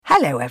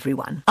Hello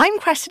everyone, I'm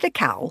Cressida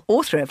Cowell,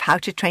 author of How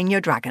to Train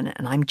Your Dragon,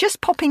 and I'm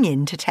just popping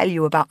in to tell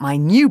you about my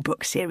new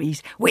book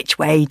series, Which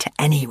Way to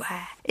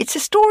Anywhere. It's a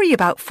story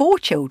about 4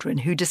 children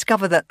who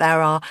discover that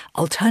there are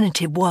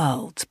alternative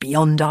worlds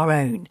beyond our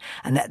own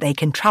and that they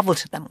can travel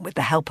to them with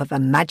the help of a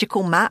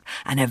magical map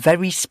and a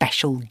very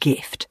special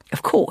gift.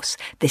 Of course,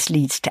 this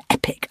leads to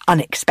epic,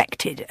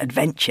 unexpected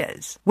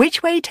adventures.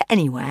 Which Way to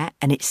Anywhere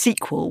and its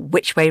sequel,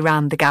 Which Way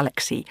Round the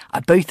Galaxy, are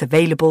both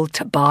available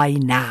to buy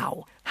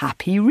now.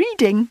 Happy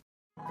reading!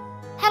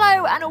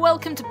 Hello and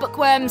welcome to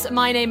Bookworms.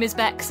 My name is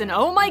Bex and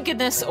oh my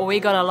goodness, we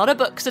got a lot of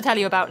books to tell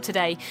you about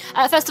today.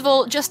 First of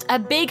all, just a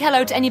big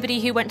hello to anybody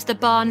who went to the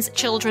Barnes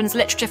Children's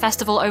Literature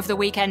Festival over the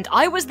weekend.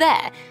 I was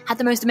there, had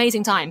the most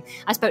amazing time.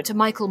 I spoke to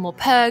Michael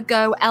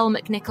Morpurgo, Elle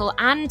McNichol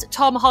and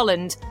Tom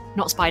Holland.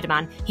 Not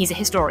Spider-Man, he's a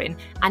historian,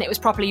 and it was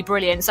properly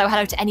brilliant, so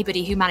hello to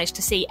anybody who managed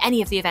to see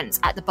any of the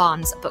events at the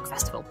Barnes Book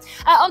Festival.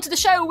 Onto the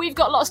show, we've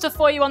got lots of stuff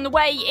for you on the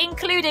way,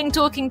 including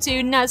talking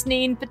to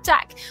Nazneen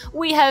Patak.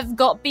 We have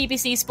got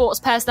BBC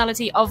Sports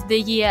Personality of the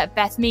Year,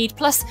 Beth Mead,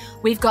 plus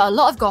we've got a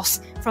lot of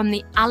goss from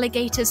the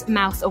Alligator's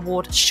Mouth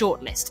Award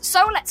shortlist.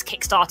 So let's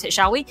kickstart it,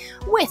 shall we?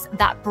 With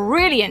that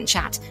brilliant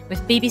chat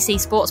with BBC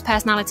Sports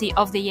Personality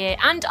of the Year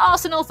and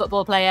Arsenal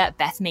football player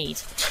Beth Mead.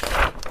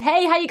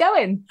 Hey, how you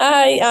going?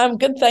 Hi, I'm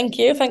good, thank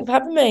you. Thanks for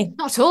having me.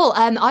 Not at all.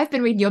 I've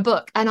been reading your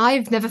book and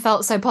I've never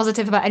felt so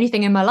positive about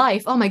anything in my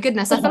life. Oh my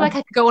goodness, I feel like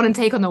I could go on and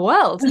take on the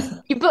world.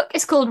 Your book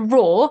is called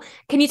Raw.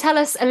 Can you tell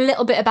us a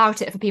little bit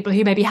about it for people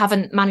who maybe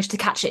haven't managed to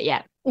catch it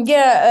yet?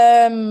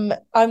 Yeah,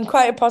 I'm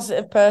quite a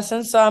positive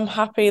person, so I'm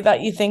happy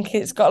that you think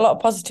it's got a lot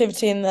of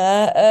positivity in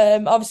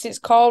there. Obviously, it's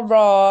called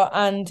Raw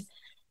and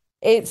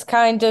it's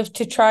kind of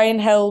to try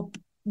and help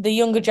the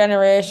younger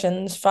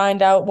generations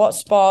find out what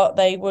sport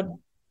they would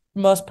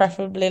most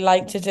preferably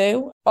like to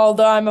do.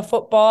 Although I'm a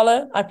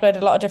footballer, I played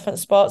a lot of different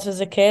sports as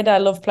a kid. I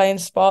love playing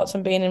sports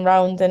and being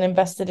around and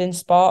invested in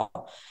sport.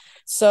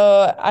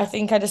 So I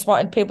think I just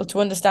wanted people to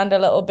understand a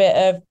little bit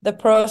of the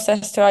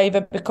process to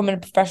either becoming a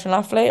professional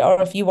athlete or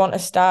if you want to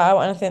start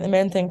out. And I think the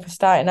main thing for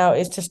starting out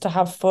is just to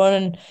have fun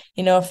and,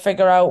 you know,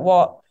 figure out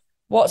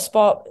what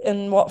sport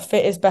and what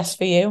fit is best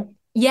for you.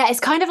 Yeah, it's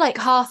kind of like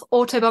half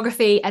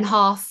autobiography and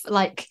half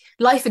like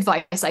life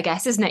advice, I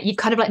guess, isn't it? You've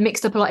kind of like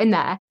mixed up a lot in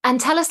there.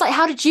 And tell us, like,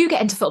 how did you get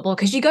into football?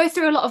 Because you go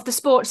through a lot of the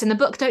sports in the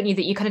book, don't you,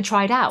 that you kind of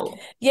tried out?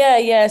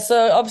 Yeah.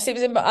 So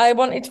obviously I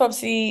wanted to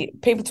obviously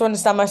people to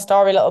understand my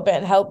story a little bit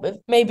and help with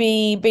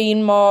maybe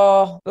being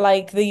more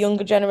like the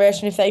younger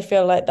generation. If they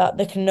feel like that,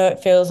 they can know it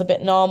feels a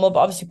bit normal,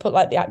 but obviously put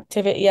like the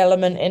activity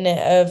element in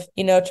it of,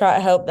 you know, try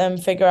to help them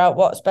figure out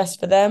what's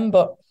best for them.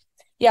 But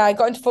yeah, I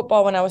got into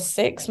football when I was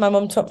 6. My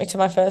mum took me to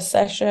my first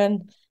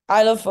session.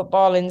 I love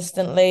football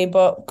instantly,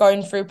 but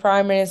going through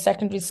primary and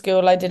secondary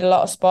school, I did a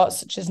lot of sports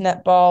such as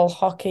netball,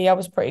 hockey, I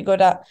was pretty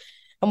good at.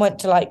 I went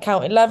to like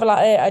county level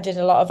at it. I did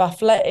a lot of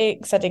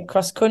athletics. I did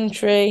cross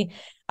country.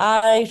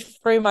 I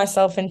threw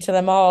myself into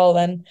them all.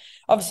 And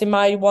obviously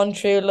my one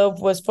true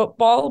love was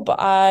football,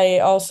 but I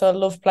also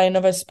love playing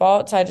other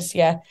sports.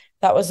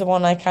 That was the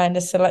one I kind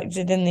of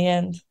selected in the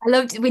end. I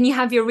loved when you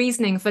have your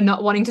reasoning for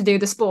not wanting to do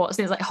the sports.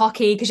 And it was like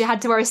hockey because you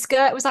had to wear a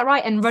skirt. Was that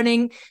right? And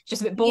running,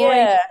 just a bit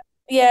boring.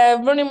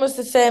 Yeah, running was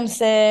the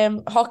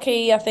same.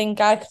 Hockey, I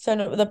think I could turn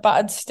up with a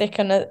battered stick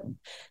and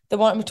they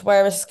wanted me to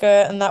wear a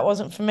skirt and that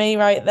wasn't for me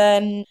right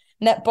then.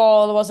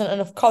 Netball, there wasn't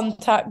enough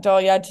contact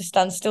or you had to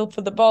stand still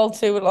for the ball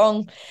too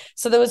long.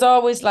 So there was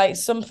always like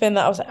something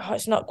that I was like, oh,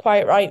 it's not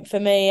quite right for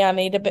me. I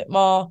need a bit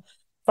more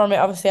from it.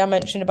 Obviously, I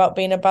mentioned about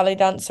being a ballet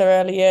dancer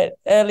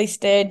early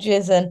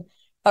stages, and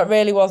that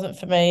really wasn't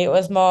for me. It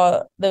was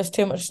more, there was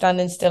too much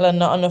standing still and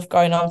not enough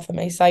going on for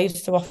me. So I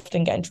used to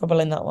often get in trouble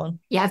in that one.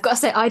 Yeah, I've got to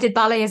say, I did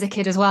ballet as a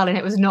kid as well, and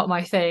it was not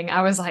my thing.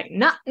 I was like,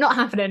 nah, not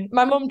happening.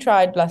 My mum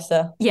tried, bless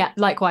her. Yeah,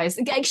 likewise.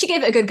 She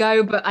gave it a good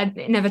go, but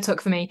it never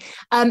took for me.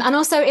 And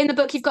also in the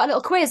book, you've got a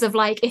little quiz of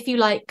like, if you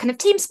like kind of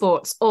team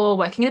sports or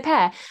working in a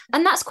pair.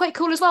 And that's quite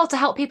cool as well to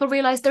help people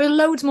realise there are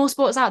loads more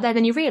sports out there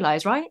than you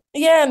realise, right?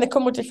 Yeah, and they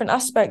come with different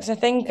aspects. I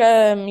think,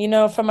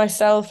 for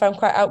myself, I'm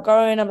quite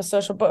outgoing. I'm a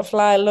social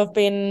butterfly. I love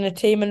being in a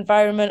team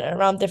environment and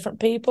around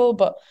different people.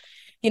 But,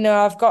 you know,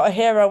 I've got a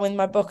hero in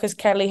my book as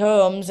Kelly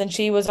Holmes, and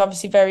she was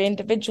obviously very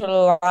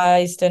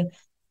individualised and,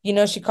 you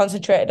know, she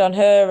concentrated on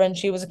her and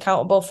she was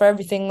accountable for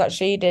everything that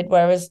she did.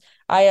 Whereas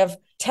I have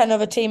 10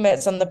 other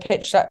teammates on the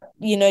pitch that,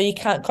 you know, you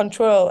can't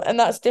control. And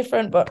that's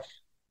different. But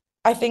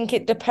I think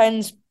it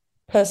depends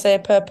per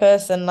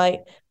person,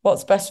 like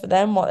what's best for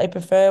them, what they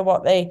prefer,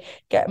 what they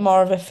get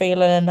more of a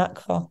feeling and knack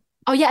for.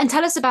 Oh, yeah. And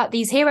tell us about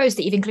these heroes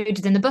that you've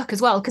included in the book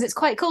as well, because it's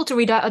quite cool to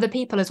read out other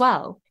people as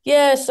well.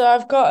 Yeah, so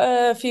I've got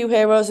a few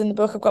heroes in the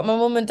book. I've got my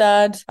mum and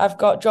dad. I've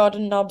got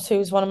Jordan Nobbs,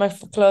 who's one of my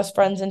close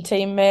friends and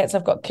teammates.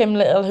 I've got Kim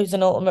Little, who's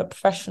an ultimate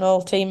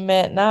professional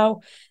teammate now.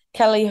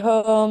 Kelly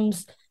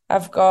Holmes.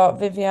 I've got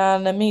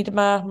Viviane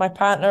Miedema, my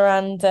partner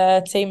and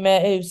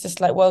teammate, who's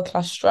just like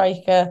world-class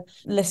striker.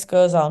 List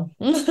goes on.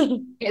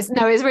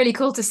 It's really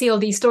cool to see all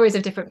these stories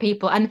of different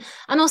people. And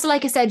also,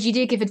 like I said, you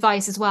do give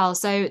advice as well.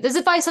 So there's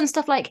advice on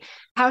stuff like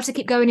how to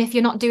keep going if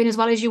you're not doing as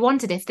well as you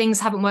wanted, if things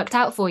haven't worked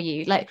out for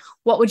you. Like,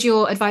 what would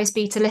your advice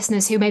be to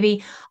listeners who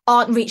maybe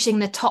aren't reaching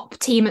the top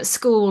team at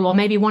school or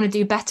maybe want to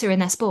do better in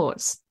their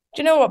sports?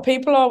 Do you know what?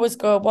 People always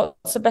go,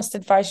 what's the best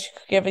advice you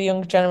could give a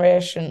younger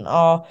generation?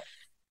 Or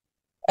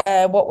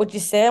what would you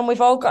say? And we've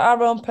all got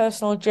our own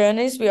personal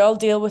journeys. We all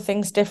deal with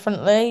things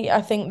differently.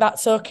 I think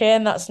that's okay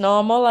and that's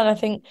normal. And I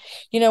think,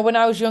 when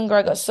I was younger,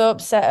 I got so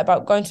upset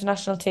about going to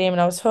national team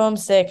and I was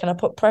homesick and I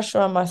put pressure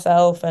on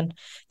myself and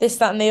this,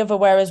 that, and the other.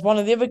 Whereas one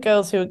of the other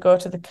girls who would go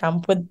to the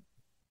camp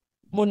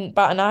wouldn't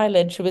bat an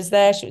eyelid. She was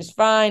there, she was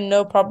fine,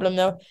 no problem,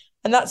 no.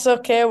 And that's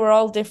okay. We're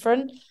all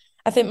different.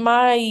 I think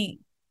my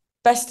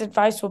best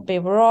advice would be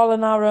we're all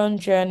on our own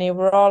journey.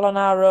 We're all on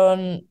our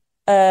own,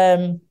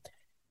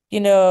 you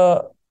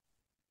know,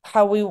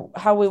 how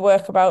we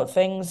work about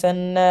things,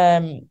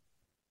 and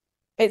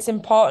it's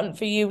important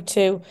for you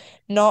to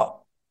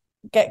not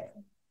get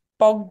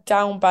bogged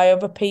down by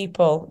other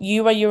people.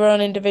 You are your own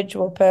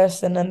individual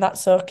person, and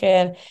that's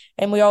okay.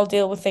 And we all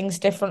deal with things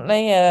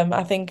differently.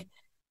 I think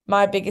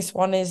my biggest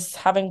one is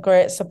having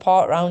great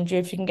support around you.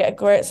 If you can get a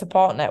great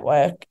support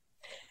network,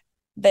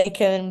 they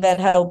can then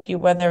help you,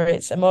 whether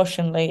it's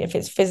emotionally, if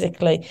it's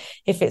physically,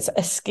 if it's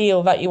a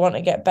skill that you want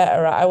to get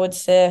better at. I would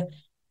say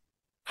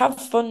have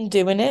fun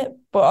doing it,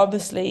 but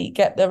obviously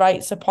get the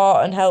right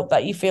support and help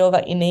that you feel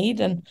that you need.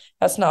 And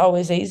that's not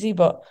always easy,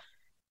 but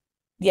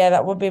yeah,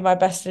 that would be my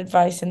best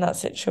advice in that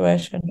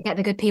situation. Get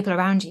the good people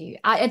around you.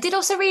 I did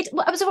also read,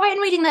 I was right in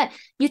reading that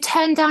you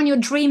turned down your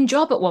dream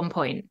job at one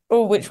point.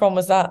 Oh, which one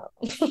was that?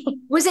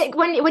 Was it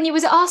when you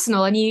was at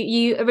Arsenal and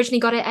you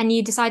originally got it and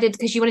you decided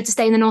because you wanted to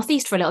stay in the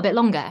Northeast for a little bit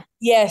longer?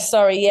 Yes,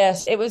 sorry,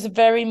 yes. It was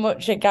very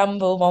much a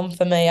gamble one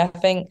for me. I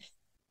think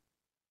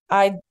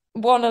I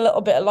won a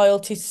little bit of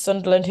loyalty to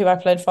Sunderland, who I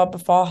played for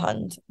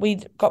beforehand.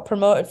 We got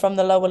promoted from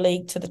the lower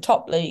league to the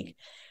top league.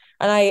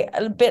 And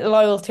a bit of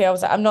loyalty, I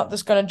was like, I'm not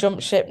just going to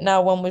jump ship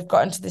now when we've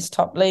got into this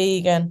top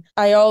league. And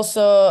I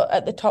also,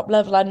 at the top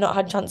level, I'd not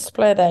had a chance to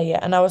play there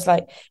yet. And I was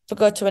like, if I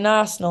go to an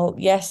Arsenal,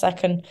 yes, I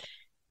can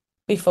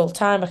be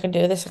full-time, I can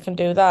do this, I can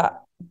do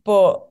that.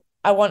 But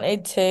I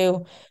wanted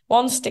to,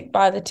 one, stick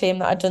by the team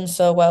that I'd done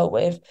so well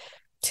with,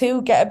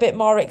 two, get a bit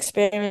more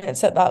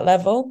experience at that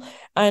level.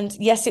 And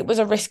yes, it was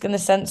a risk in the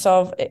sense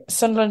of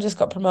Sunderland just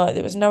got promoted.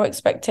 There was no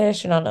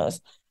expectation on us.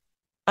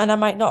 And I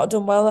might not have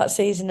done well that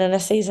season, and a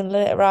season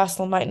later,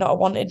 Arsenal might not have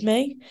wanted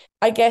me.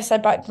 I guess I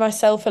backed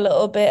myself a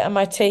little bit and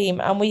my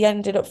team, and we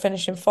ended up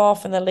finishing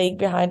fourth in the league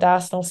behind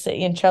Arsenal,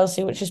 City and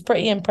Chelsea, which is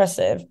pretty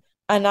impressive.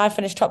 And I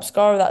finished top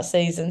scorer that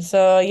season.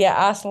 So, yeah,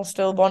 Arsenal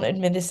still wanted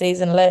me the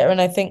season later,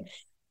 and I think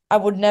I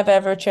would never,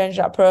 ever change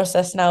that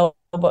process now,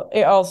 but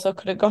it also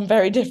could have gone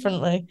very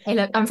differently. Hey,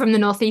 look, I'm from the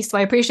Northeast, so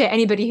I appreciate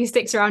anybody who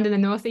sticks around in the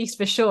Northeast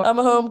for sure. I'm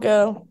a home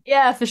girl.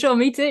 Yeah, for sure.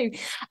 Me too.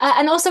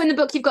 And also in the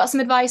book, you've got some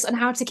advice on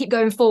how to keep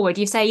going forward.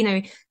 You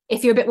say,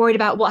 if you're a bit worried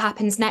about what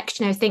happens next,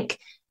 think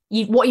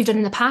what you've done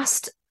in the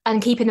past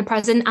and keep in the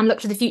present and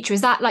look to the future.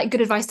 Is that like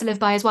good advice to live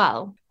by as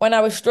well? When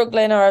I was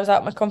struggling or I was out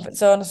of my comfort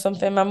zone or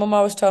something, my mum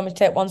always told me to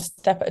take one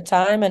step at a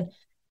time. And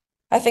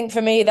I think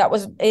for me, that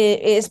was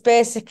it's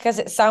basic as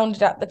it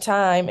sounded at the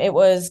time. It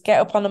was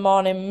get up on the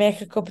morning,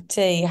 make a cup of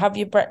tea, have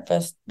your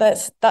breakfast.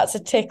 That's a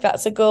tick.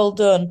 That's a goal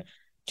done.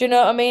 Do you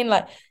know what I mean?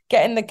 Like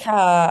get in the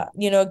car,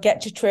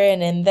 get to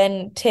training,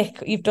 then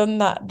tick, you've done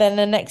that. Then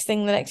the next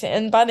thing.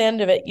 And by the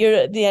end of it, you're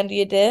at the end of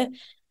your day.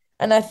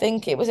 And I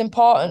think it was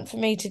important for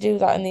me to do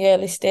that in the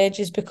early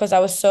stages because I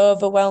was so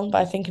overwhelmed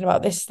by thinking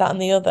about this, that,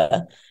 and the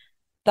other,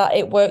 that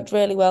it worked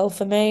really well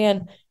for me.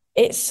 And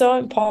it's so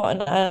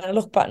important, and I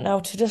look back now,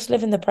 to just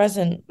live in the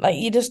present. Like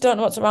you just don't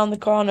know what's around the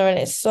corner, and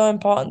it's so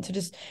important to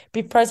just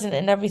be present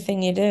in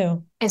everything you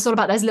do. It's all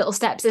about those little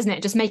steps, isn't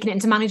it? Just making it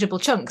into manageable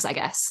chunks, I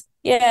guess.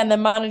 Yeah, and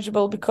then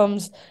manageable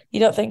becomes, you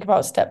don't think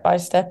about step by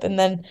step, and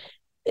then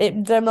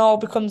it then all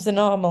becomes the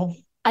normal.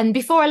 And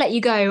before I let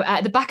you go,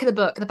 at the back of the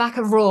book, the back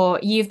of Raw,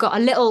 you've got a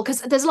little,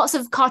 because there's lots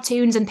of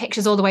cartoons and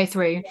pictures all the way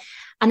through.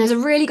 And there's a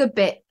really good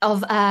bit of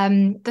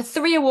the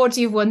 3 awards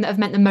you've won that have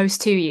meant the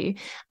most to you.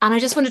 And I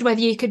just wondered whether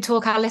you could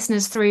talk our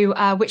listeners through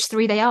which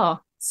 3 they are.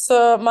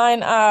 So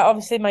mine are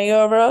obviously my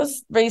Euros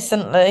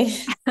recently.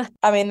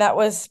 I mean, that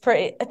was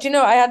pretty... Do you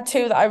know, I had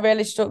 2 that I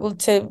really struggled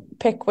to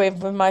pick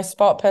with my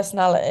sport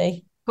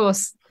personality. Of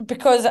course.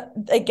 Because,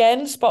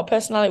 again, sport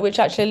personality, which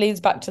actually leads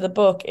back to the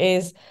book,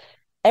 is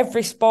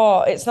every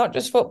sport. It's not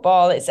just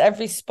football, it's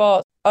every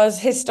sport.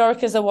 As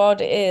historic as award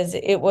it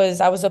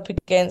is, I was up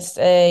against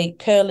a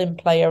curling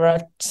player,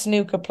 a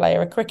snooker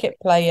player, a cricket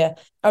player,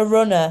 a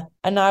runner,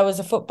 and I was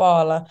a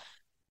footballer.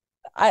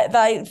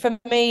 For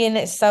me in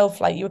itself,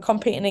 like you were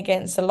competing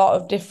against a lot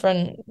of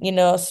different,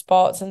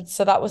 sports, and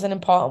so that was an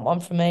important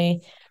one for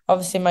me.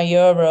 Obviously, my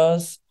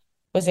Euros.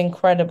 was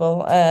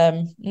incredible.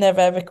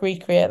 Never ever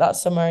recreate that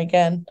summer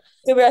again.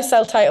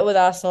 WSL title with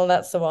Arsenal,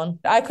 that's the one.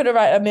 I could have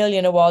written 1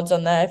 million awards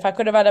on there. If I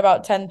could have had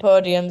about 10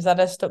 podiums, I'd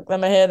have stuck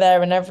them here,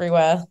 there, and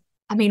everywhere.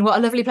 I mean, what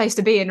a lovely place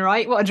to be in,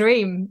 right? What a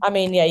dream. I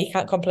mean, yeah, you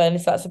can't complain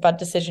if that's a bad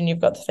decision you've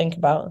got to think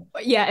about.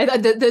 Yeah,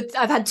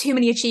 I've had too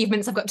many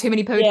achievements. I've got too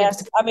many podiums. Yeah,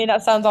 I mean,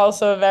 that sounds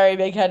also very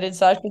big-headed,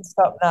 so I should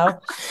stop now.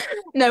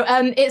 No,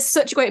 it's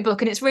such a great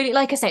book, and it's really,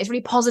 like I say, it's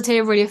really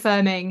positive, really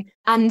affirming.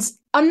 And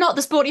I'm not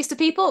the sportiest of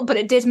people, but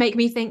it did make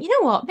me think, you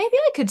know what, maybe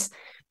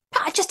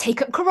I'd just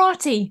take up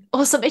karate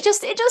or something. It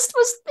just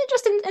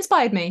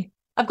inspired me.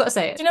 I've got to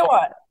say it. Do you know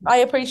what? I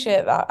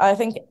appreciate that. I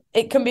think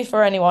it can be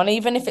for anyone,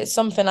 even if it's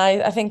something,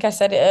 I think I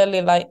said it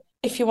earlier, like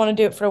if you want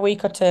to do it for a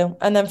week or two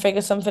and then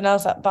figure something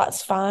else out,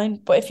 that's fine.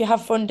 But if you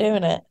have fun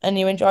doing it and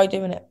you enjoy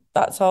doing it,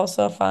 that's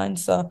also fine.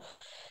 So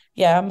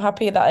yeah, I'm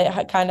happy that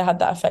it kind of had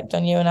that effect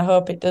on you, and I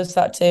hope it does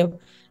that to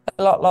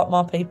a lot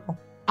more people.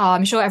 Oh,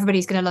 I'm sure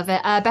everybody's going to love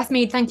it. Beth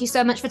Mead, thank you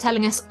so much for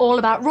telling us all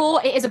about Raw.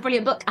 It is a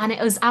brilliant book and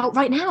it is out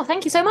right now.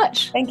 Thank you so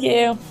much. Thank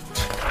you.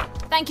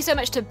 Thank you so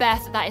much to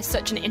Beth. That is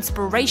such an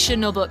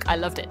inspirational book. I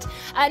loved it.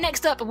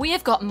 Next up, we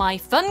have got my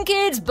Fun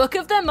Kids Book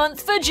of the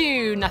Month for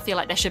June. I feel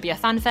like there should be a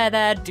fanfare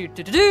there.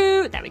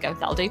 There we go.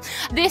 That'll do.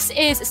 This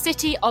is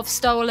City of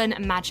Stolen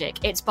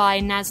Magic. It's by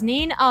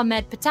Nazneen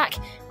Ahmed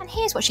Patak, and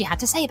here's what she had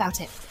to say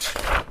about it.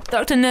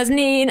 Dr.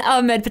 Nazneen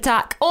Ahmed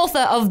Patak,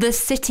 author of The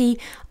City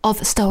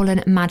of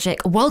Stolen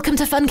Magic. Welcome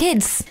to Fun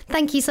Kids.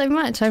 Thank you so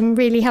much. I'm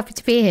really happy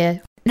to be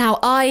here. Now,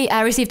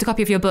 I received a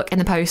copy of your book in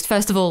the post.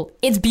 First of all,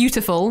 it's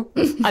beautiful.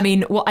 I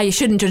mean, I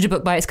shouldn't judge a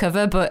book by its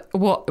cover, but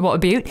what a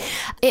beaut.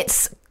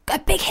 It's a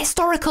big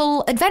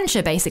historical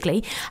adventure,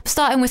 basically.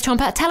 Starting with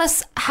Chompa, tell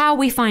us how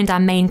we find our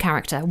main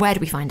character. Where do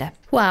we find her?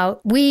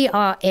 Well, we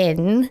are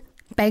in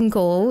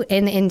Bengal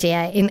in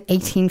India in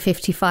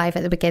 1855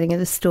 at the beginning of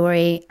the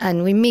story,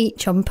 and we meet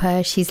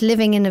Chompa. She's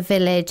living in a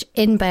village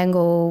in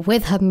Bengal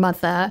with her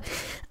mother,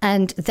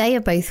 and they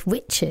are both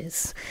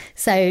witches.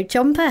 So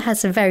Chompa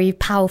has a very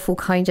powerful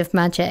kind of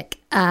magic,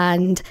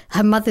 and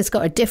her mother's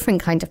got a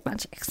different kind of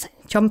magic. So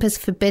Chompa's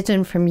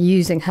forbidden from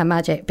using her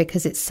magic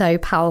because it's so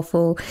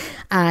powerful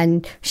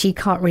and she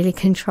can't really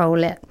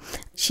control it.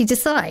 She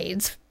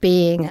decides,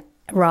 being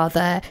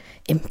rather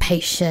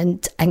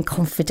impatient and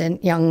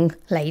confident young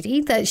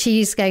lady, that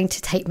she's going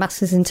to take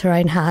matters into her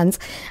own hands,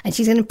 and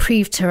she's going to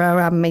prove to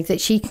her army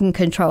that she can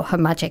control her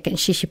magic and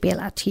she should be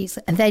allowed to use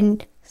it. And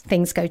then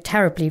things go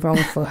terribly wrong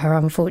for her,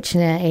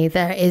 unfortunately.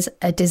 There is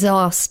a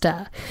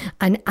disaster,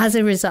 and as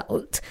a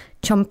result,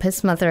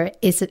 Chompa's mother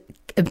is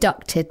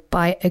abducted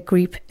by a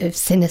group of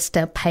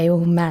sinister pale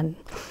men.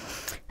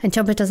 And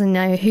Chompa doesn't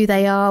know who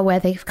they are, where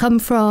they've come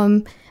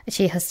from.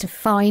 She has to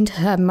find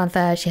her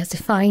mother. She has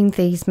to find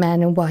these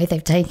men and why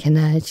they've taken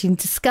her. She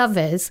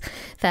discovers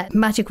that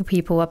magical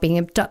people are being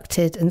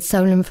abducted and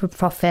stolen for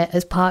profit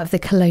as part of the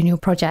colonial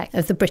project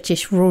of the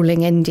British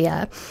ruling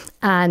India.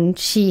 And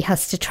she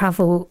has to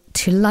travel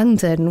to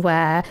London,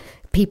 where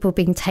people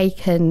being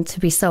taken to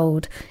be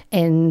sold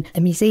in a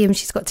museum.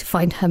 She's got to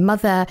find her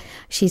mother.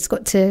 She's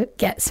got to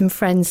get some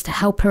friends to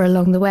help her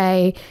along the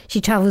way.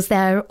 She travels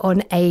there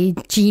on a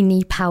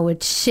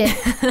genie-powered ship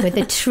with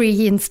a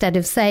tree instead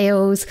of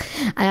sails,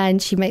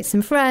 and she makes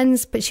some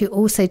friends, but she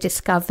also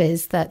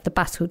discovers that the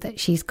battle that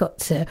she's got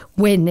to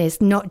win is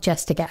not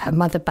just to get her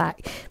mother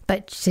back,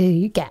 but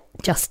to get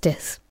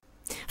justice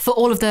for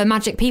all of the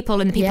magic people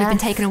and the people who've been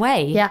taken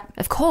away. Yeah,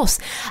 of course.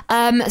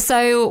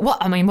 So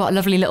what a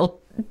lovely little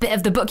bit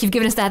of the book you've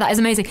given us there. That is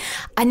amazing.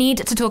 I need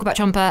to talk about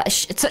Chompa.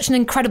 It's such an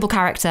incredible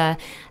character,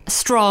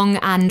 strong,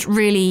 and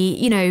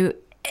really,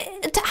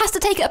 has to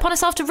take it upon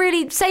herself to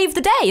really save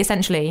the day,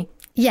 essentially.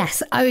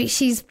 Yes,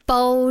 she's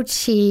bold,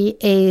 she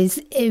is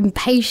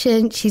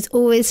impatient, she's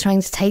always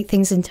trying to take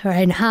things into her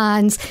own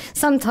hands,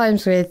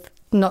 sometimes with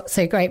not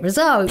so great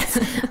results,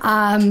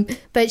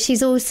 but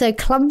she's also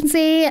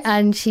clumsy,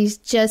 and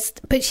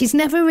but she's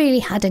never really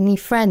had any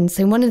friends.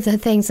 And one of the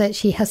things that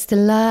she has to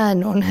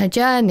learn on her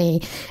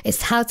journey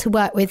is how to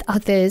work with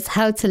others,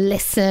 how to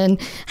listen,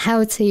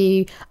 how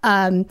to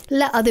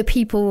let other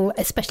people,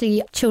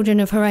 especially children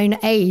of her own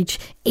age,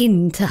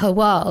 into her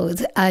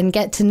world and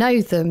get to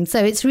know them.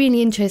 So it's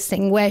really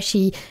interesting where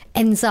she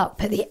ends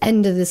up at the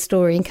end of the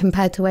story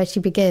compared to where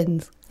she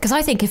begins. Because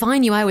I think if I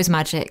knew I was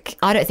magic,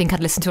 I don't think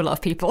I'd listen to a lot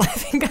of people.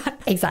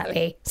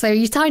 Exactly. So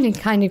you kind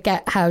of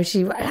get how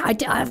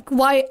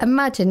why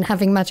imagine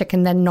having magic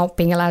and then not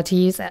being allowed to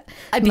use it.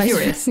 I'd be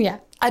furious. Yeah.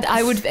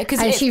 I would,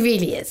 and she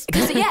really is.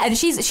 And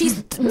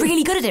she's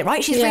really good at it,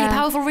 right? She's really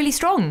powerful, really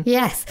strong.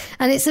 Yes,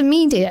 and it's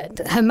immediate.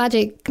 Her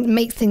magic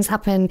makes things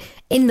happen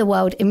in the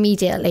world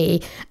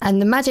immediately,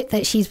 and the magic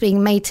that she's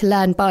being made to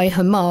learn by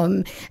her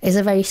mom is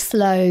a very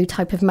slow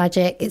type of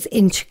magic. It's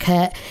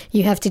intricate.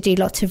 You have to do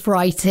lots of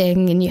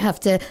writing, and you have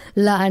to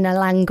learn a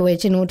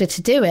language in order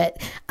to do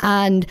it.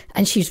 And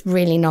she's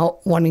really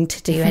not wanting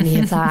to do any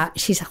of that.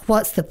 She's like,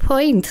 what's the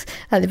point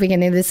at the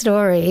beginning of the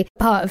story?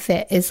 Part of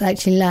it is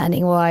actually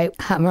learning why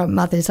her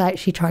mother's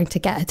actually trying to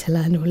get her to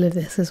learn all of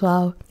this as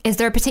well. Is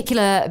there a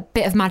particular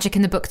bit of magic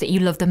in the book that you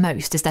love the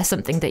most? Is there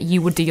something that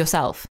you would do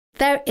yourself?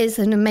 there is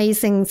an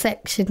amazing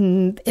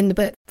section in the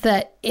book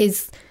that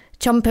is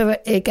Jumper.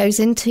 It goes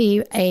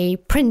into a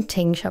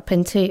printing shop,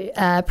 into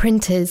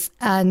printers,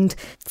 and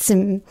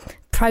some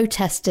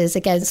protesters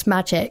against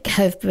magic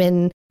have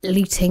been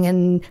looting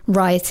and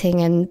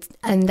rioting,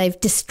 and they've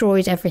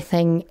destroyed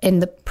everything in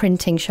the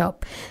printing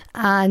shop,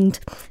 and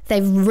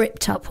they've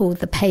ripped up all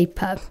the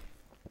paper.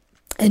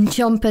 And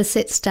Jumper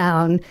sits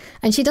down,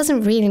 and she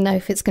doesn't really know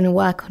if it's going to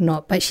work or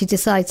not, but she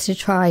decides to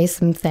try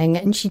something,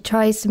 and she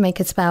tries to make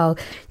a spell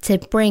to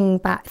bring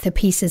back the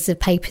pieces of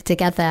paper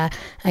together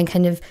and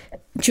kind of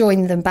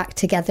join them back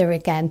together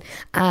again.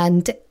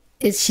 And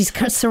she's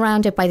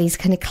surrounded by these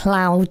kind of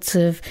clouds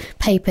of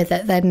paper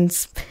that then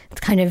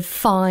kind of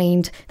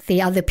find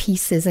the other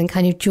pieces and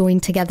kind of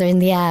join together in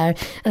the air.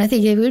 And I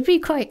think it would be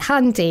quite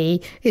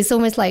handy. It's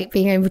almost like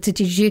being able to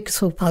do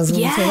jigsaw puzzles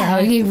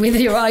with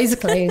your eyes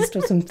closed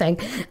or something,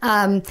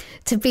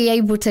 to be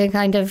able to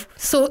kind of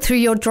sort through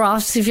your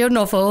drafts of your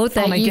novel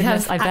that you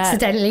have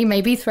accidentally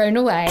maybe thrown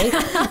away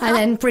and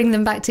then bring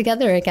them back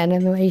together again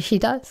in the way she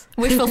does.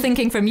 Wishful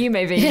thinking from you,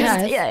 maybe.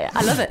 Yeah,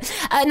 I love it.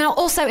 Now,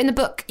 also in the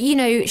book,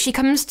 she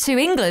comes to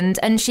England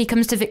and she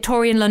comes to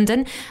Victorian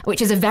London,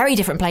 which is a very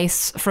different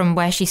place from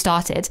where she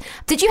started.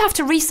 Did you have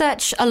to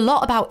research a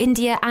lot about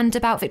India and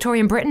about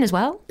Victorian Britain as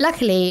well?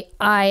 Luckily,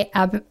 I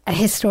am a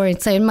historian,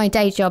 so in my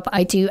day job,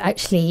 I do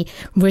actually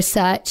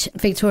research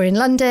Victorian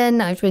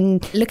London. I've been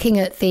looking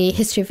at the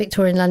history of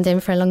Victorian London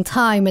for a long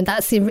time, and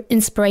that's the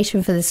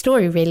inspiration for the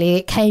story, really.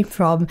 It came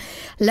from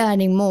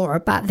learning more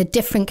about the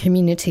different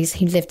communities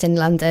who lived in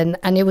London,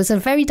 and it was a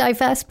very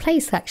diverse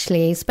place,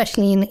 actually,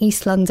 especially in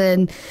East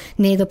London,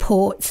 near the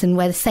ports and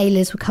where the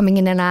sailors were coming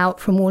in and out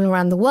from all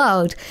around the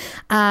world.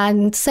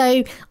 And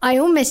so I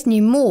almost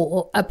knew more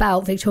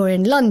about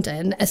Victorian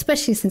London,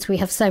 especially since we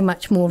have so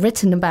much more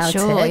written about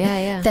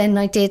it, than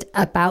I did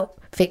about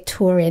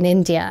Victorian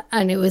India.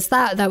 And it was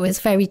that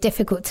was very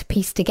difficult to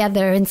piece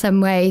together in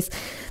some ways.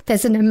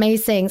 There's an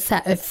amazing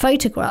set of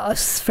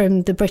photographs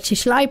from the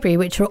British Library,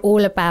 which are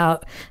all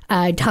about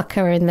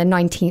Dhaka in the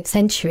 19th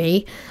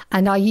century.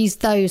 And I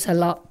used those a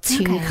lot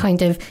to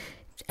kind of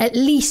at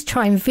least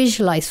try and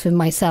visualise for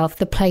myself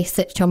the place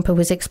that Jumper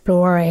was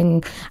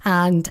exploring.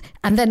 And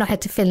then I had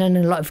to fill in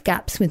a lot of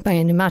gaps with my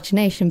own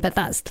imagination, but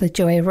that's the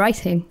joy of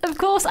writing. Of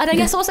course. And I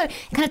guess also it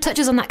kind of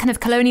touches on that kind of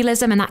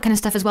colonialism and that kind of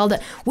stuff as well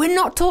that we're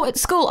not taught at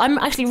school. I'm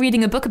actually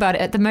reading a book about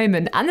it at the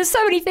moment, and there's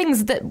so many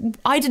things that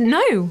I didn't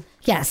know.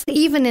 Yes,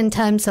 even in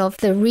terms of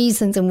the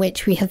reasons in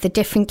which we have the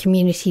different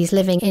communities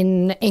living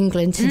in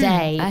England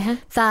today,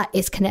 that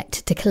is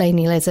connected to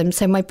colonialism.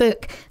 So my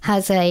book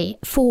has a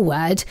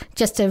foreword,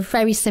 just a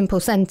very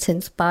simple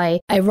sentence by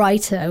a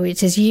writer,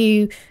 which is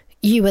you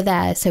were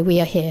there, so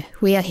we are here.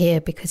 We are here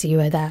because you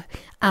were there.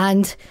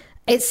 And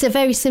it's a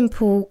very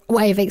simple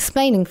way of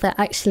explaining that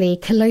actually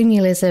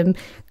colonialism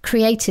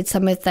created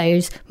some of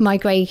those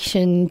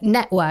migration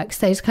networks,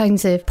 those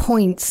kinds of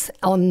points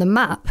on the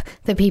map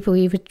that people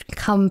would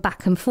come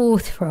back and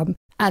forth from.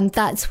 And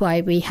that's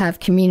why we have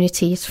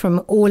communities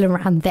from all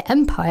around the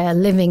empire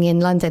living in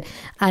London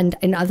and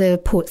in other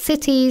port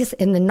cities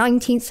in the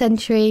 19th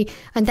century.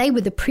 And they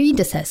were the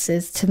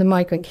predecessors to the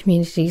migrant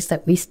communities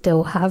that we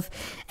still have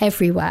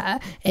everywhere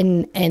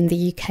in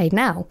the UK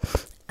now.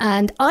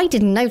 And I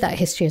didn't know that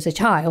history as a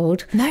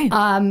child. No.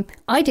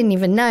 I didn't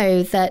even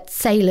know that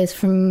sailors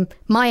from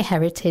my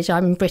heritage,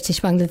 I'm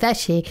British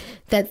Bangladeshi,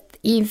 that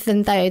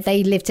even though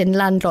they lived in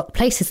landlocked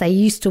places, they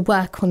used to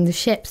work on the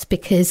ships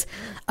because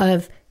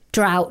of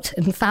drought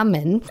and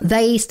famine.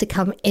 They used to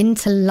come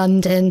into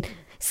London,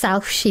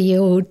 South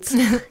Shields,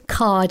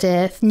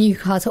 Cardiff,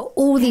 Newcastle,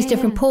 all these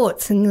different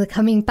ports, and they're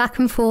coming back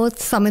and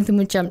forth. Some of them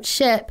would jump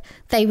ship.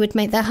 They would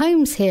make their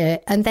homes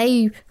here, and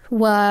they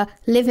were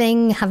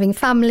living, having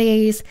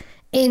families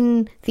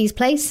in these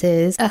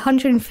places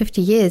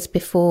 150 years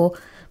before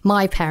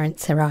my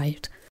parents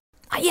arrived.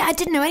 Yeah, I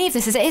didn't know any of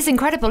this. It is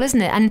incredible,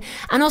 isn't it?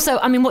 And also,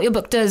 I mean, what your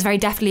book does very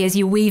deftly is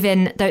you weave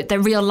in the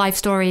real life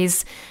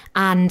stories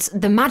and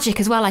the magic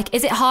as well. Like,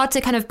 is it hard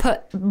to kind of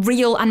put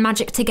real and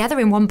magic together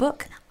in one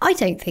book? I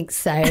don't think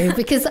so,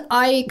 because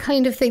I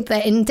kind of think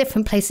that in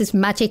different places,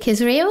 magic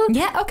is real.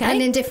 Yeah, okay.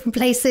 And in different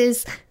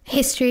places,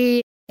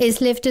 history is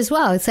lived as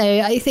well. So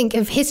I think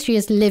of history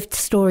as lived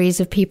stories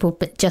of people,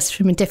 but just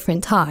from a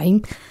different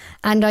time.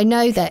 And I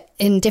know that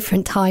in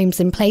different times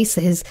and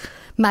places,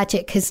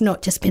 magic has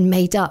not just been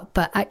made up,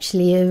 but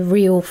actually a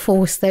real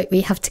force that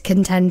we have to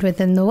contend with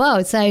in the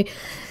world. So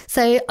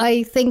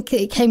I think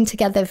it came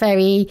together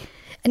very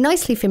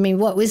nicely for me.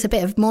 What was a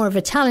bit of more of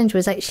a challenge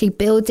was actually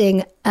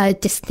building a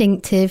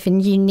distinctive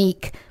and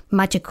unique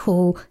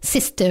magical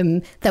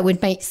system that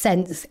would make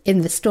sense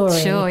in the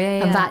story. Sure,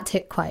 yeah. And that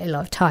took quite a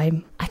lot of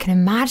time. I can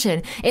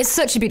imagine. It's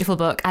such a beautiful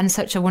book and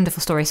such a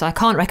wonderful story, so I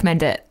can't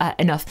recommend it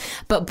enough.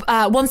 But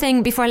one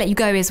thing before I let you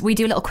go is we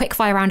do a little quick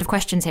fire round of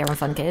questions here on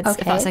Fun Kids,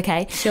 if that's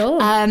okay. Sure.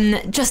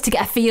 Just to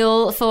get a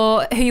feel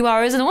for who you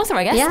are as an author,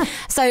 I guess. Yeah.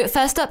 So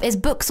first up is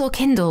books or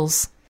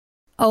Kindles?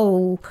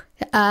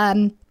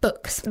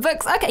 Books.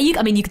 Books, okay. You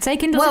could say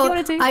Kindles if you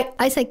wanted to.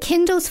 I say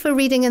Kindles for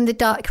reading in the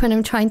dark when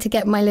I'm trying to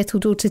get my little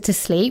daughter to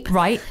sleep.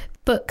 Right.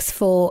 Books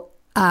for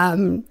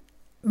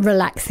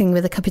relaxing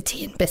with a cup of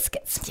tea and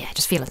biscuits. Yeah,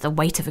 just feel like the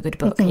weight of a good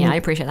book. Yeah, I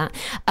appreciate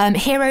that.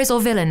 Heroes or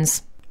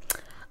villains?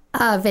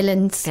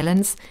 Villains.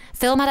 Villains.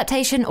 Film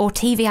adaptation or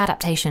TV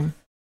adaptation?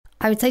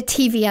 I would say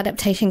TV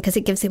adaptation because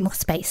it gives it more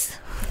space.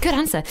 Good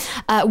answer.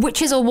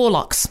 Witches or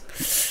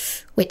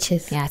warlocks?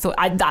 Witches. Yeah, I thought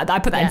I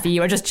put that in for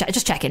you. I just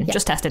checking,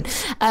 just testing.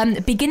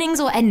 Beginnings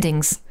or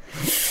endings?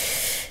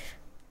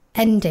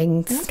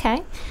 Endings.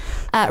 Okay.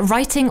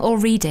 Writing or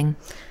reading?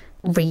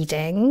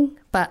 Reading,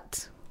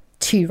 but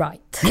to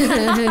write. Okay,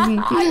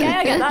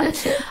 I get that.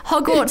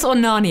 Hogwarts or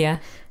Narnia?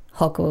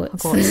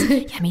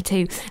 Hogwarts. Yeah, me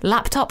too.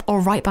 Laptop or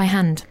write by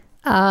hand?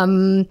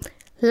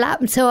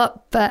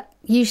 Laptop, but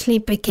usually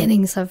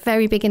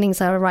very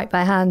beginnings are right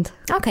by hand.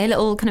 Okay,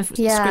 little kind of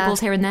scribbles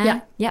here and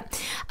there. Yeah.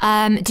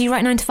 Do you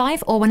write 9 to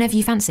 5 or whenever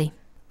you fancy?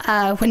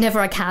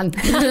 Whenever I can.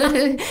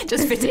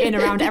 Just fit it in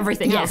around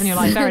everything else in your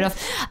life. Fair enough.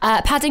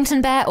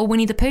 Paddington Bear or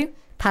Winnie the Pooh?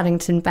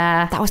 Paddington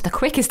Bear. That was the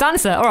quickest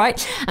answer. All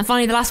right. And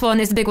finally, the last one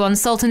is the big one.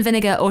 Salt and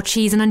vinegar or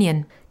cheese and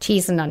onion?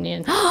 Cheese and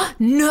onion.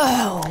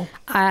 No.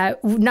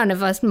 None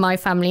of us, my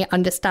family,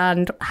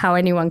 understand how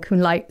anyone can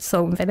like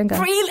salt and vinegar.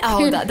 Really?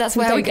 Oh, that's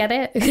where we get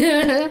it.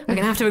 We're going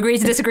to have to agree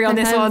to disagree on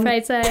this one. I'm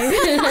afraid so.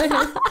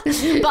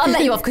 But I'll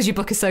let you off because your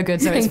book is so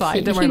good, so it's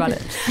fine. Don't worry about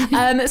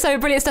it. So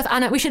brilliant stuff,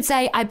 Anna. We should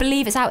say, I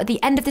believe it's out at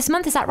the end of this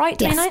month. Is that right?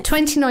 29th?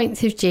 Yes,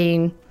 29th of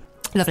June.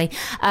 Lovely.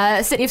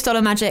 City of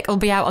Stolen Magic will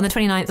be out on the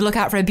 29th. Look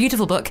out for a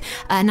beautiful book.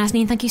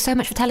 Nazneen, thank you so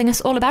much for telling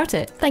us all about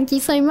it. Thank you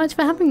so much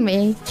for having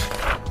me.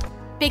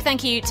 Big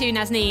thank you to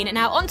Nazneen.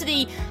 Now on to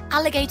the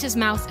Alligator's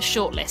Mouth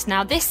shortlist.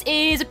 Now this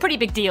is a pretty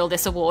big deal,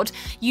 this award.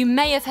 You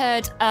may have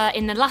heard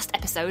in the last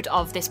episode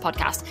of this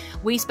podcast,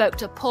 we spoke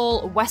to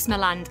Paul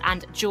Westmoreland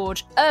and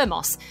George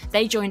Ermos.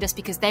 They joined us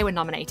because they were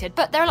nominated,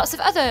 but there are lots of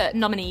other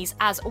nominees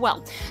as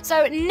well.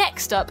 So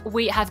next up,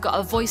 we have got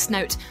a voice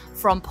note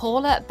from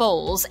Paula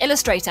Bowles,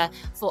 illustrator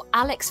for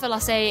Alex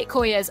Velasquez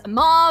Coya's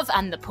Marv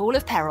and the Pool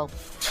of Peril.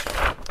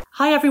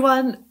 Hi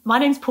everyone, my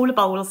name's Paula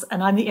Bowles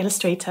and I'm the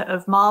illustrator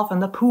of Marv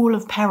and the Pool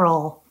of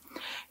Peril.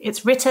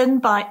 It's written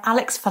by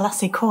Alex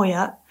Velasquez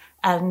Coya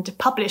and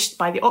published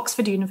by the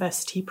Oxford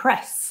University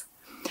Press.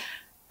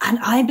 And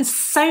I'm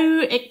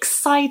so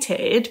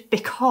excited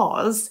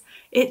because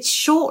it's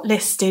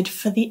shortlisted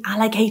for the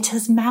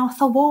Alligator's Mouth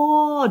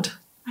Award.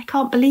 I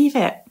can't believe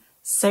it.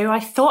 So I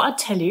thought I'd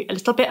tell you a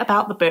little bit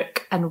about the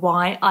book and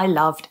why I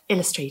loved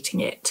illustrating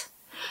it.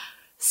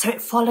 So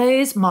it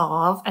follows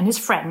Marv and his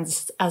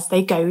friends as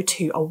they go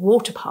to a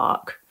water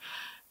park.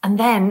 And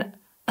then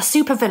a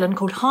supervillain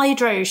called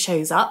Hydro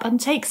shows up and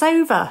takes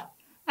over.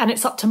 And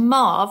it's up to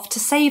Marv to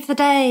save the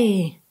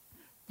day.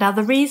 Now,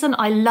 the reason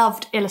I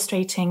loved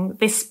illustrating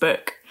this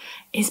book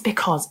is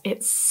because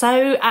it's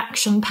so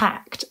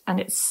action-packed and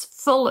it's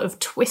full of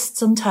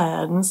twists and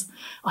turns.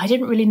 I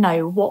didn't really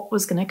know what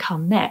was going to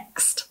come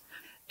next.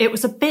 It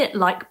was a bit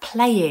like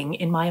playing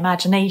in my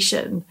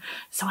imagination.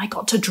 So I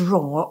got to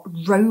draw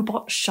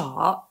robot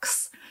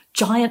sharks,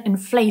 giant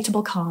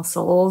inflatable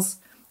castles,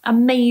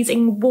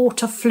 amazing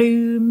water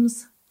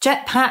flumes,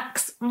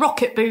 jetpacks,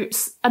 rocket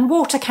boots, and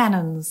water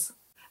cannons.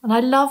 And I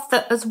love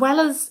that as well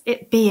as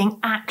it being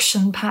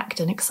action-packed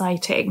and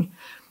exciting,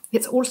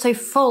 it's also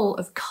full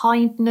of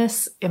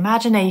kindness,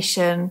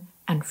 imagination,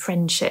 and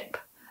friendship.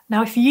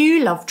 Now, if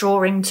you love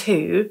drawing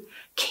too,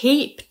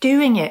 keep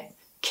doing it.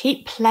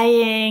 Keep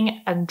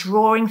playing and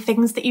drawing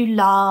things that you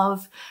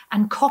love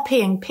and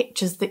copying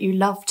pictures that you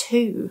love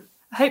too.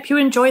 I hope you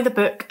enjoy the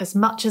book as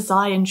much as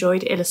I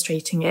enjoyed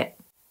illustrating it.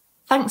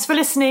 Thanks for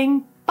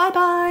listening.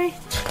 Bye-bye.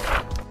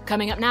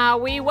 Coming up now,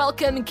 we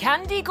welcome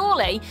Candy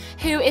Gourlay,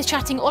 who is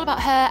chatting all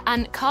about her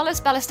and Carlos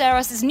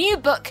Ballesteros' new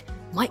book,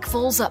 Mike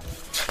Falls Up.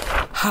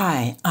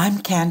 Hi, I'm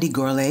Candy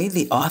Gourlay,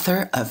 the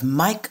author of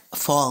Mike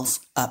Falls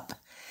Up.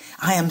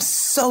 I am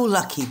so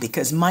lucky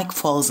because Mike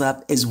Falls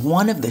Up is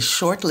one of the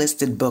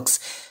shortlisted books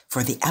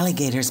for the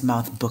Alligator's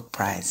Mouth Book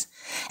Prize.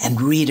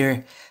 And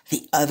reader,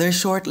 the other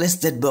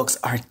shortlisted books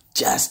are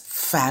just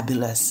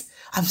fabulous.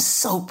 I'm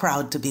so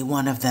proud to be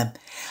one of them.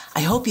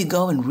 I hope you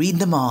go and read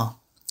them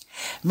all.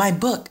 My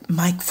book,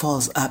 Mike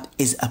Falls Up,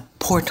 is a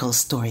portal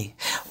story.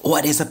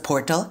 What is a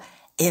portal?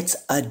 It's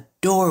a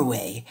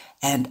doorway,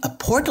 and a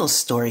portal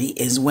story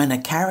is when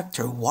a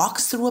character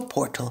walks through a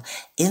portal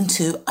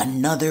into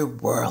another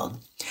world.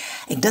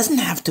 It doesn't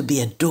have to be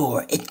a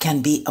door. It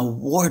can be a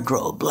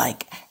wardrobe,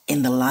 like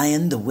in The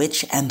Lion, the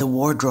Witch, and the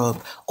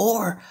Wardrobe,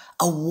 or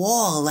a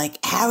wall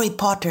like Harry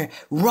Potter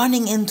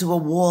running into a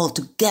wall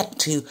to get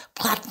to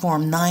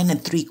platform 9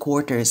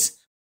 3/4.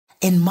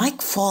 In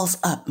Mike Falls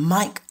Up,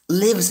 Mike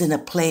lives in a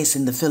place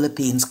in the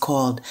Philippines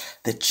called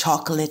the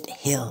Chocolate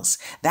Hills.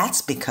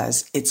 That's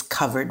because it's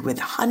covered with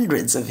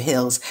hundreds of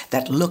hills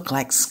that look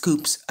like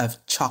scoops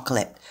of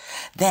chocolate.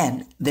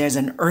 Then there's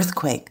an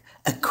earthquake.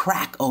 A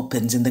crack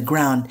opens in the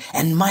ground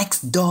and Mike's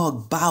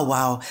dog Bow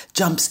Wow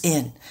jumps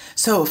in.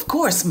 So of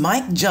course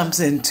Mike jumps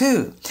in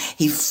too.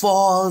 He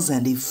falls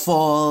and he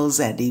falls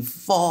and he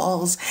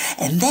falls,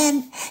 and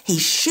then he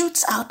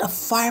shoots out a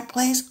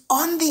fireplace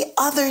on the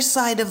other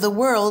side of the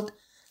world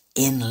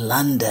in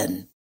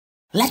London.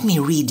 Let me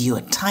read you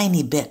a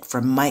tiny bit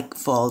from Mike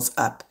Falls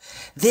Up.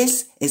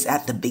 This is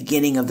at the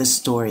beginning of the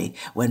story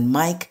when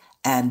Mike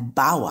and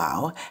Bow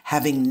Wow,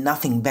 having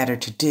nothing better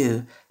to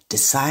do,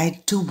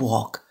 decide to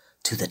walk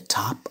to the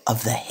top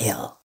of the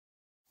hill.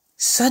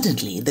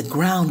 Suddenly, the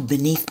ground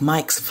beneath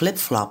Mike's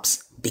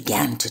flip-flops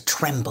began to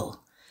tremble.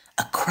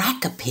 A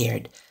crack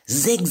appeared,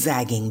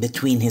 zigzagging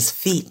between his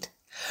feet.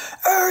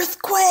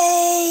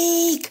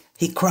 "Earthquake!"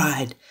 he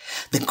cried.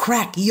 The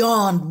crack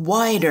yawned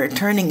wider,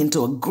 turning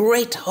into a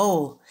great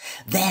hole.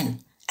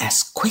 Then,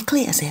 as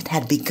quickly as it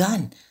had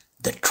begun,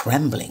 the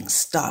trembling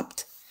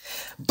stopped.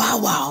 "Bow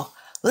Wow,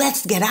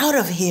 let's get out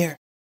of here."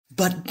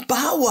 But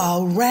Bow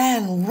Wow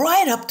ran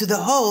right up to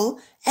the hole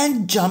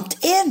and jumped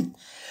in.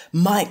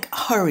 Mike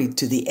hurried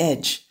to the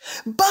edge.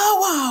 "Bow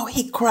Wow!"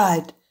 he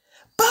cried.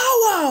 "Bow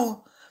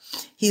Wow!"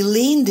 He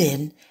leaned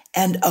in,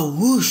 and a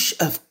whoosh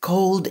of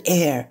cold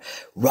air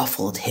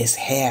ruffled his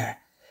hair.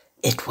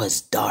 It was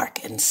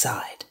dark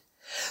inside.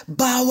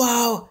 "Bow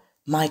Wow!"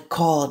 Mike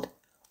called.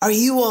 "Are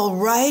you all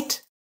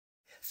right?"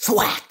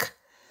 Thwack!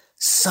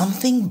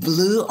 Something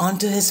blew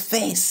onto his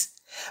face.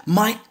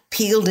 Mike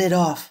peeled it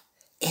off.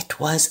 It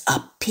was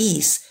a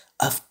piece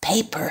of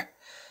paper.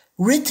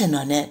 Written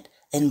on it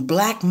in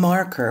black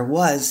marker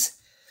was,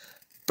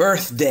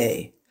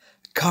 "Birthday,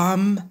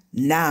 come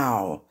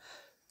now.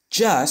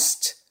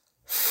 Just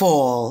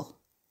fall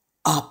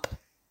up."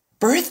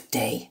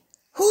 Birthday?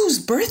 Whose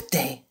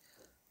birthday?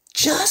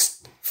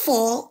 Just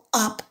fall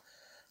up.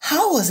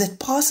 How was it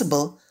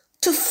possible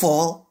to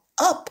fall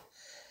up?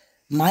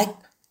 Mike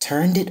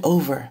turned it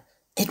over.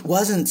 It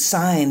wasn't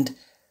signed.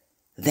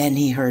 Then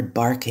he heard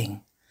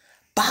barking.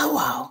 Bow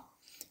Wow!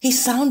 He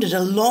sounded a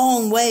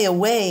long way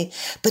away,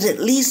 but at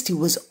least he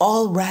was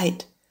all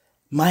right.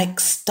 Mike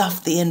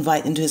stuffed the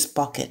invite into his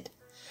pocket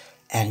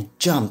and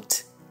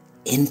jumped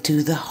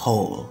into the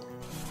hole.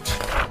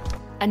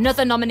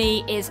 Another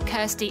nominee is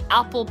Kirsty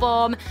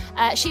Applebaum.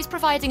 She's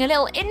providing a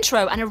little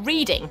intro and a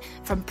reading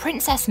from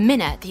Princess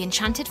Minna, the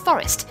Enchanted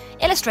Forest,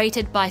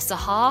 illustrated by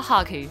Sahar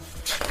Haghu.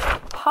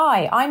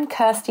 Hi, I'm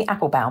Kirsty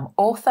Applebaum,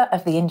 author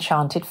of The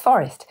Enchanted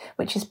Forest,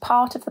 which is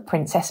part of the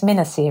Princess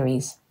Minna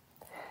series.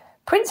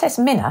 Princess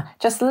Minna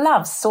just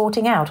loves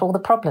sorting out all the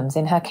problems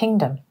in her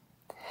kingdom.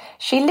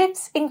 She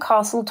lives in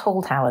Castle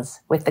Tall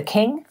Towers with the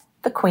king,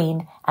 the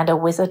queen, and a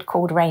wizard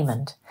called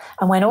Raymond.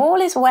 And when all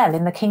is well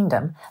in the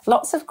kingdom,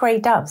 lots of grey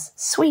doves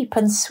sweep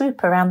and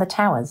swoop around the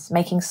towers,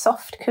 making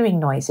soft cooing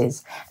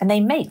noises, and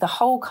they make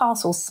the whole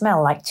castle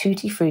smell like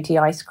tutti frutti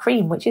ice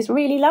cream, which is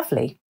really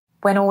lovely.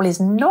 When all is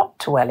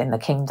not well in the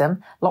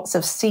kingdom, lots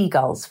of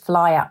seagulls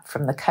fly up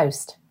from the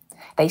coast.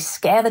 They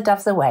scare the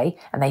doves away,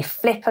 and they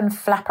flip and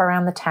flap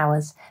around the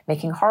towers,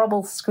 making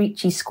horrible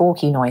screechy,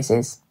 squawky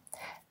noises.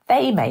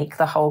 They make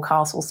the whole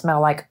castle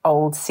smell like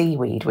old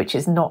seaweed, which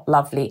is not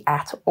lovely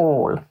at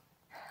all.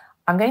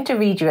 I'm going to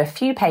read you a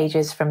few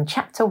pages from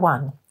Chapter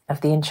 1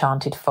 of The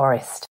Enchanted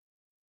Forest.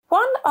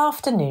 One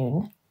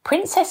afternoon,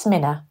 Princess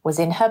Minna was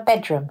in her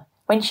bedroom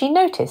when she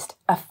noticed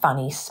a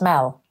funny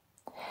smell.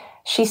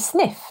 She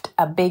sniffed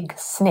a big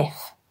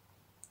sniff.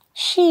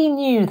 She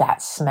knew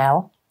that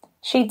smell.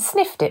 She'd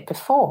sniffed it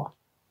before.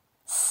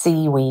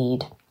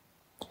 Seaweed.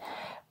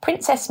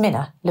 Princess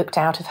Minna looked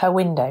out of her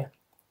window.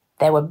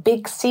 There were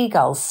big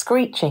seagulls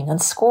screeching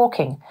and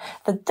squawking.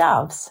 The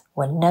doves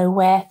were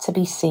nowhere to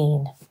be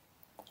seen.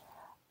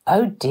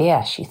 Oh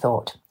dear, she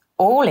thought.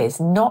 All is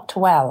not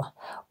well.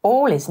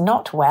 All is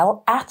not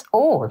well at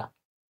all.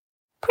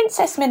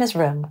 Princess Minna's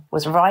room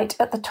was right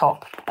at the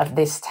top of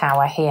this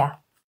tower here.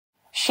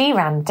 She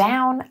ran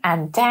down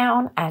and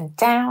down and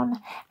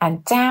down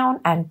and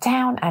down and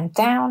down and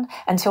down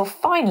until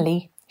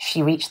finally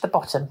she reached the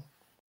bottom.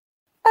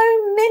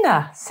 "Oh,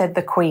 Minna," said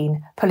the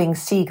queen, pulling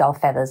seagull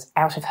feathers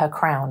out of her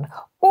crown,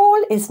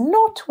 "all is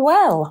not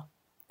well."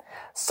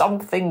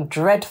 "Something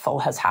dreadful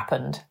has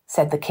happened,"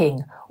 said the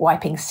king,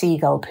 wiping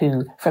seagull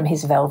poo from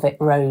his velvet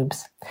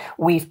robes.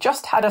 "We've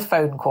just had a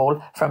phone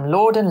call from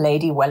Lord and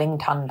Lady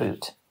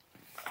Wellingtonboot."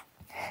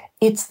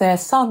 "It's their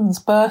son's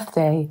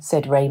birthday,"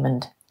 said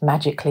Raymond,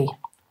 magically.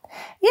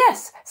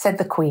 "Yes," said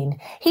the queen,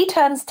 "he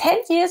turns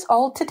 10 years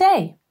old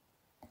today."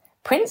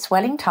 Prince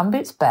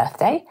Wellingtonboot's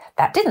birthday?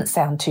 That didn't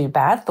sound too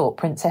bad, thought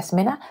Princess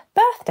Minna.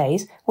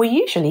 Birthdays were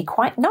usually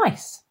quite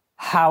nice.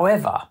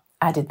 "However,"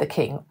 added the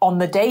king, "on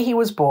the day he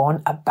was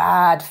born, a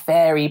bad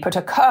fairy put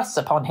a curse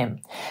upon him.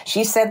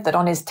 She said that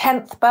on his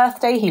 10th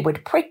birthday he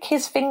would prick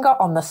his finger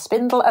on the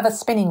spindle of a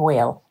spinning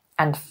wheel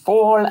and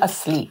fall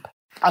asleep,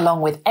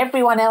 along with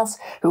everyone else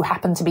who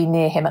happened to be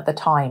near him at the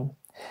time.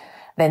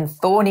 Then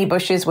thorny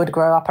bushes would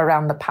grow up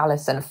around the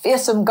palace and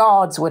fearsome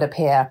guards would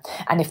appear,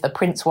 and if the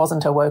prince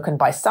wasn't awoken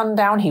by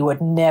sundown, he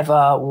would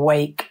never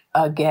wake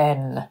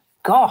again."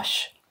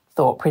 "Gosh,"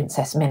 thought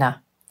Princess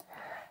Minna.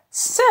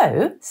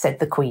 "So," said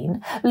the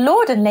queen,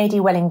 "Lord and Lady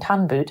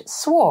Wellingtonboot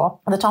swore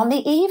that on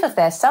the eve of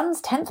their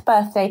son's 10th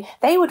birthday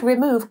they would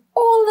remove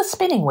all the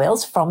spinning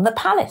wheels from the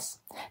palace.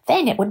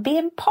 Then it would be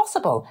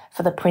impossible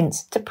for the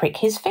prince to prick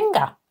his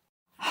finger."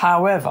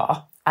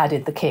 "However,"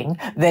 added the king.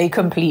 They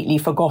completely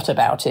forgot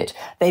about it.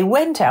 They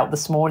went out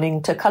this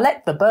morning to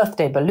collect the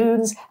birthday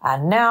balloons,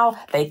 and now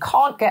they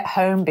can't get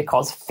home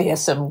because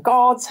fearsome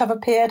guards have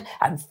appeared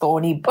and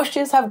thorny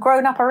bushes have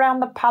grown up around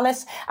the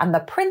palace, and the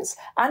prince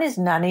and his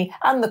nanny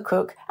and the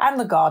cook and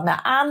the gardener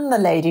and the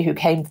lady who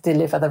came to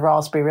deliver the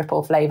raspberry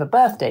ripple flavour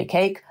birthday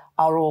cake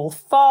are all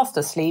fast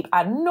asleep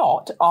and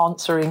not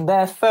answering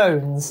their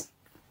phones.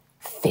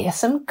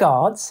 Fearsome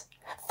guards?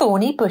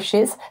 Thorny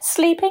bushes?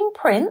 Sleeping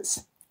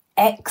prince?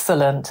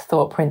 Excellent,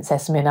 thought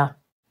Princess Minna.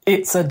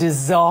 It's a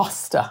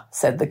disaster,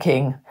 said the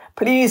king.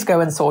 Please go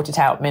and sort it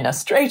out, Minna,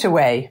 straight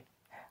away.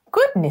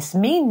 Goodness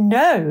me,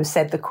 no,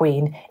 said the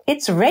queen.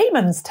 It's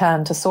Raymond's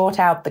turn to sort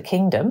out the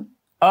kingdom.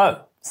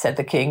 Oh, said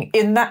the king.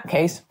 In that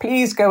case,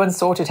 please go and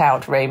sort it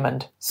out,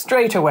 Raymond,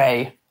 straight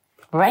away.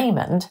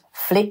 Raymond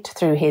flicked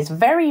through his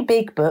very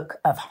big book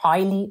of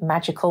highly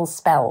magical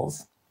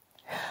spells.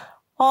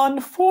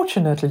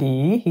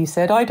 Unfortunately, he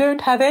said, I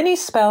don't have any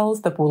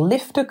spells that will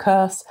lift a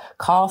curse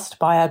cast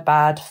by a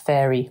bad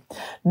fairy.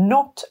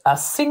 Not a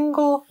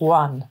single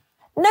one.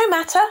 No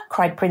matter,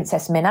 cried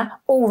Princess Minna,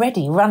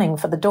 already running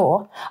for the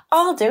door.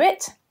 I'll do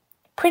it.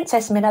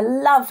 Princess Minna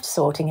loved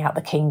sorting out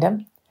the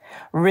kingdom.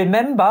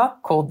 Remember,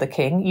 called the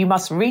king, you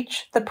must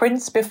reach the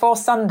prince before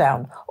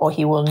sundown, or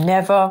he will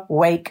never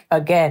wake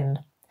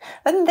again.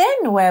 And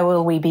then where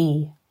will we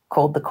be?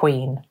 Called the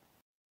queen.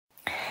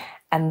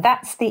 And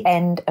that's the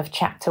end of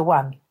chapter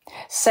 1.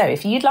 So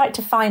if you'd like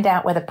to find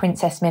out whether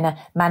Princess Minna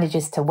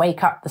manages to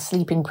wake up the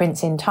sleeping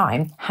prince in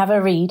time, have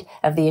a read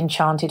of The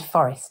Enchanted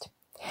Forest.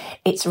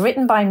 It's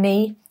written by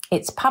me,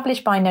 it's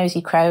published by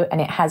Nosy Crow, and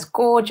it has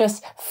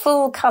gorgeous,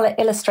 full-colour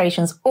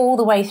illustrations all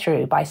the way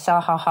through by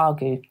Saha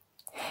Hargu.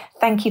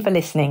 Thank you for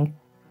listening.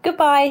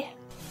 Goodbye.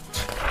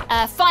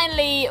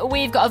 Finally,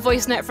 we've got a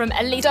voice note from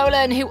Ellie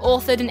Dolan, who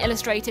authored and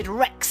illustrated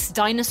Rex,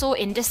 Dinosaur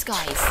in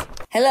Disguise.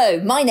 Hello,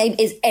 my name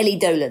is Ellie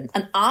Dolan,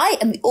 and I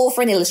am the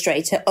author and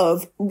illustrator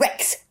of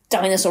Rex,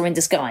 Dinosaur in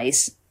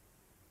Disguise.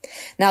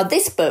 Now,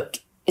 this book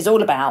is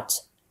all about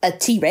a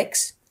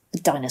T-Rex, a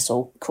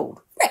dinosaur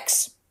called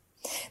Rex.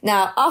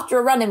 Now, after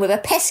a run-in with a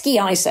pesky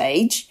ice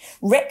age,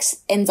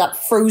 Rex ends up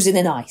frozen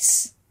in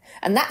ice,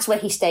 and that's where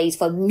he stays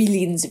for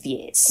millions of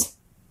years.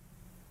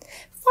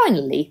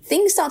 Finally,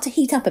 things start to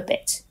heat up a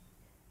bit,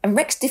 and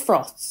Rex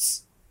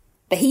defrosts,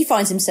 but he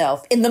finds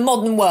himself in the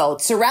modern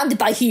world, surrounded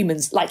by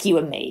humans like you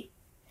and me.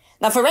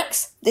 Now for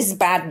Rex, this is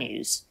bad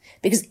news,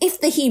 because if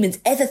the humans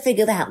ever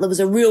figured out there was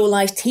a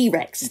real-life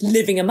T-Rex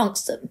living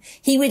amongst them,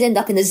 he would end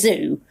up in a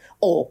zoo,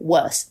 or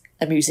worse,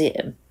 a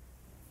museum.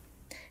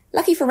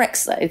 Lucky for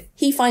Rex, though,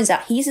 he finds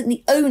out he isn't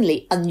the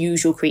only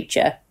unusual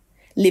creature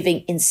living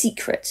in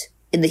secret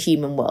in the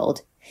human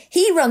world.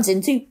 He runs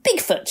into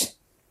Bigfoot,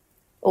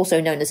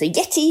 also known as a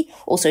Yeti,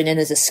 also known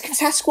as a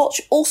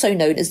Sasquatch, also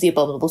known as the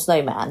Abominable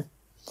Snowman.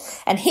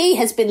 And he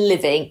has been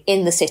living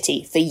in the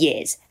city for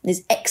years and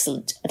is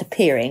excellent at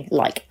appearing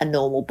like a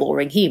normal,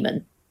 boring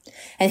human.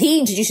 And he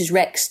introduces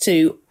Rex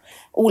to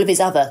all of his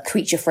other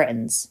creature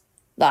friends,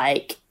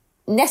 like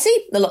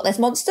Nessie, the Loch Ness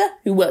Monster,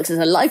 who works as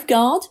a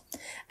lifeguard,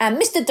 and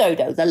Mr.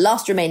 Dodo, the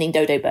last remaining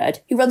dodo bird,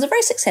 who runs a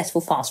very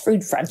successful fast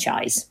food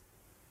franchise.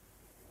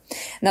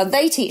 Now,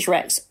 they teach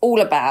Rex all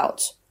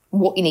about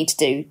what you need to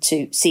do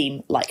to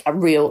seem like a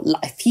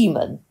real-life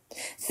human.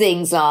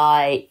 Things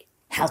like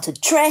how to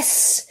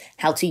dress,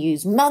 how to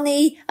use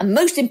money, and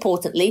most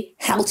importantly,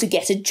 how to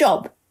get a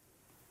job.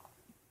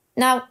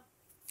 Now,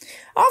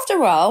 after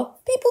a while,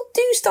 people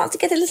do start to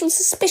get a little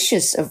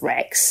suspicious of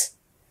Rex,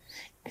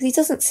 because he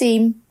doesn't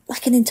seem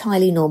like an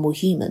entirely normal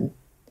human.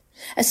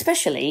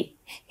 Especially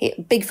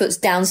Bigfoot's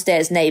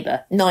downstairs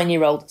neighbour,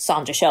 9-year-old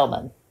Sandra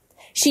Shellman.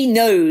 She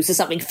knows there's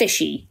something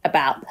fishy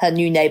about her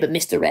new neighbour,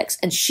 Mr. Rex,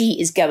 and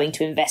she is going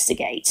to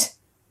investigate.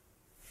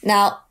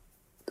 Now,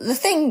 the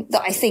thing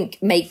that I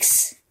think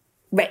makes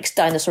Rex,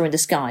 Dinosaur in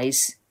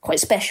Disguise quite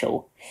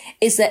special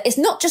is that it's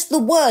not just the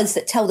words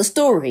that tell the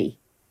story.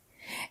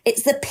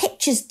 It's the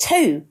pictures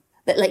too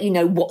that let you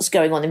know what's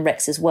going on in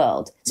Rex's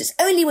world. So it's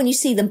only when you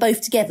see them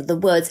both together, the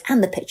words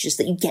and the pictures,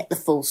 that you get the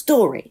full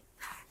story.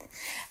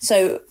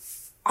 So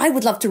I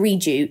would love to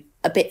read you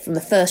a bit from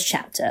the first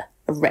chapter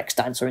of Rex,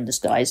 Dinosaur in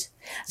Disguise.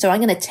 So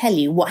I'm going to tell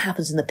you what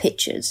happens in the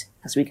pictures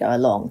as we go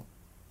along.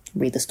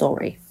 Read the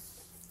story.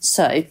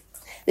 So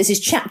this is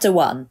chapter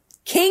 1,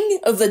 King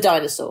of the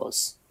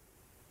Dinosaurs.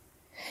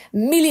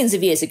 Millions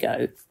of years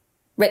ago,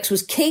 Rex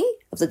was king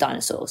of the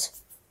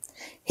dinosaurs.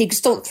 He could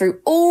stomp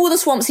through all the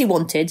swamps he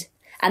wanted,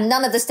 and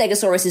none of the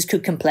stegosauruses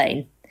could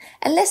complain,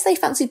 unless they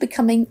fancied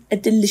becoming a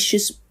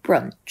delicious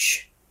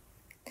brunch.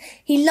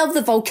 He loved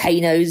the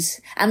volcanoes,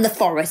 and the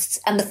forests,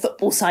 and the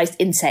football-sized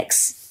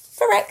insects.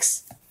 For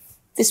Rex,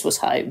 this was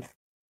home.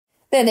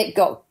 Then it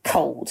got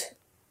cold.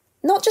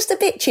 Not just a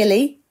bit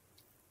chilly,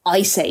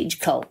 Ice Age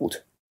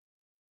cold.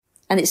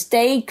 And it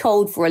stayed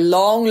cold for a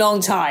long,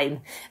 long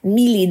time.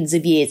 Millions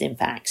of years, in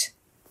fact.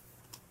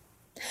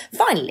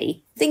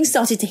 Finally, things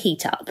started to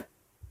heat up.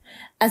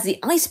 As the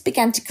ice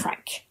began to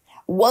crack,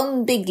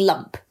 one big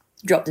lump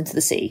dropped into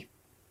the sea.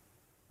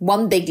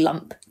 One big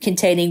lump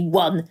containing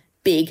one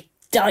big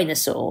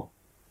dinosaur.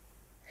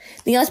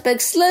 The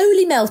iceberg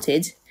slowly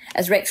melted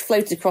as Rex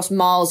floated across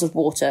miles of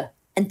water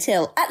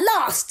until, at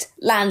last,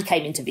 land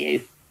came into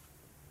view.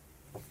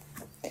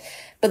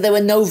 But there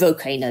were no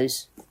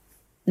volcanoes,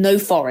 no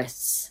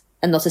forests,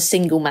 and not a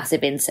single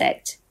massive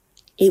insect.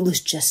 It was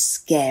just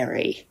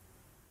scary.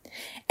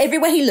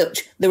 Everywhere he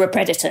looked, there were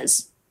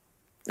predators.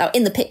 Now,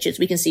 in the pictures,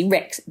 we can see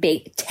Rex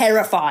being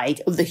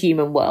terrified of the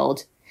human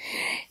world.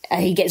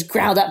 He gets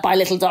growled at by a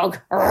little dog.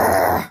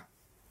 Arrgh.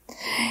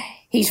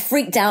 He's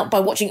freaked out by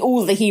watching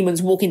all of the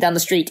humans walking down the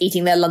street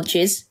eating their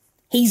lunches.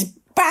 He's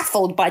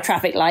baffled by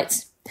traffic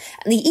lights.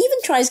 And he even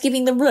tries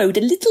giving the road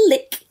a little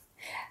lick,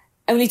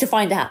 only to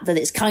find out that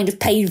it's kind of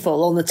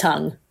painful on the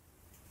tongue.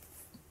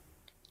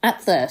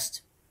 At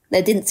first,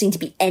 there didn't seem to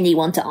be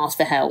anyone to ask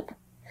for help.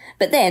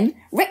 But then,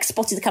 Rex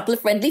spotted a couple of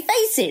friendly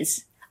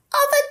faces.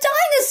 Other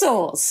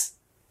dinosaurs!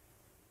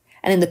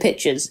 And in the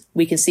pictures,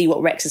 we can see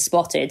what Rex has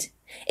spotted.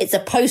 It's a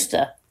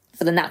poster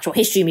for the Natural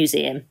History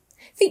Museum,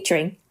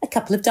 featuring a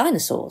couple of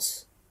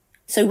dinosaurs.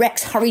 So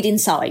Rex hurried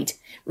inside,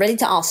 ready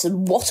to ask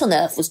them what on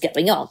earth was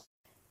going on,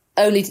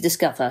 only to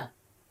discover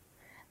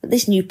that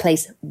this new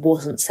place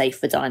wasn't safe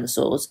for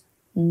dinosaurs.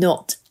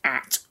 Not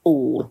at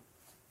all.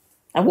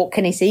 And what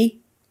can he see?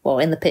 Well,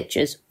 in the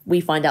pictures,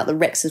 we find out that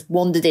Rex has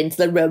wandered into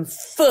the room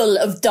full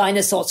of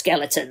dinosaur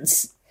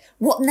skeletons.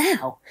 What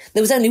now?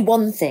 There was only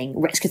one thing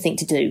Rex could think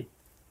to do.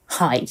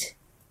 Hide.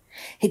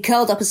 He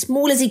curled up as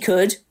small as he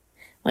could,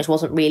 which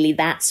wasn't really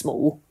that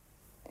small,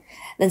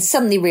 then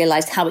suddenly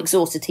realised how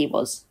exhausted he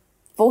was.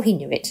 Before he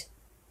knew it,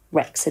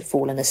 Rex had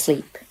fallen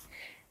asleep.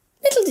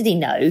 Little did he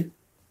know,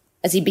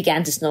 as he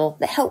began to snore,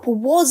 that help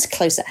was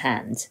close at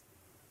hand.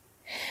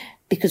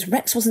 Because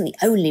Rex wasn't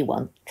the only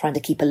one trying to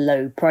keep a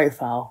low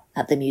profile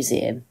at the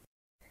museum.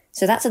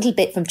 So that's a little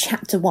bit from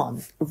chapter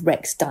 1 of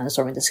Rex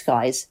Dinosaur in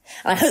Disguise.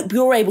 And I hope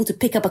you're able to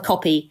pick up a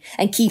copy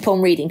and keep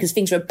on reading, because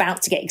things are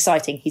about to get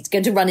exciting. He's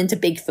going to run into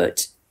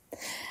Bigfoot,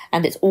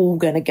 and it's all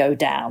going to go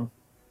down.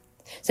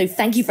 So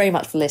thank you very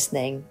much for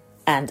listening,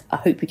 and I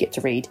hope you get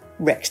to read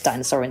Rex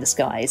Dinosaur in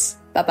Disguise.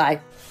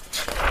 Bye-bye.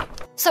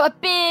 So a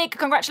big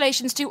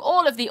congratulations to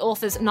all of the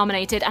authors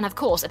nominated, and of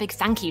course a big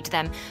thank you to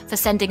them for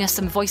sending us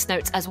some voice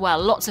notes as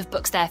well. Lots of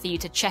books there for you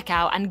to check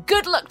out, and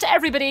good luck to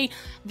everybody.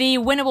 The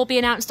winner will be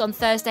announced on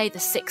Thursday, the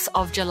 6th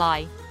of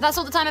July. That's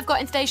all the time I've got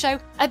in today's show.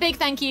 A big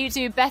thank you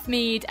to Beth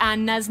Mead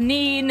and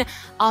Nazneen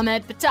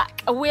Ahmed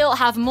Patak. We'll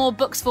have more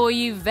books for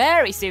you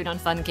very soon on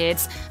Fun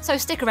Kids, so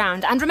stick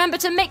around and remember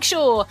to make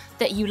sure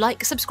that you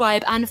like,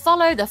 subscribe and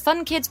follow the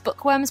Fun Kids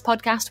Bookworms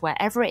podcast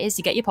wherever it is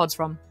you get your pods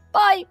from.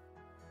 Bye!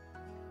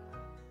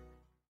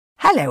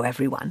 Hello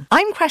everyone,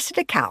 I'm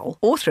Cressida Cowell,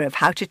 author of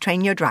How to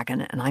Train Your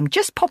Dragon, and I'm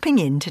just popping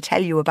in to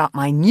tell you about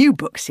my new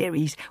book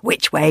series,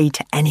 Which Way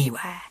to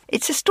Anywhere.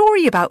 It's a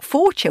story about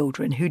 4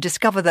 children who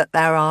discover that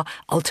there are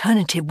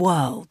alternative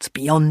worlds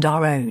beyond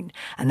our own,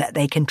 and that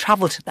they can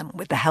travel to them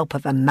with the help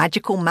of a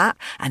magical map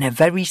and a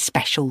very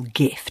special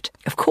gift.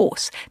 Of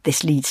course,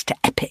 this leads to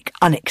epic,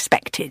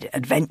 unexpected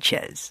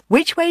adventures.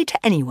 Which Way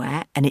to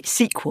Anywhere and its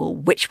sequel,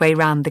 Which Way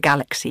Round the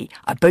Galaxy,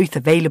 are both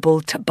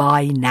available to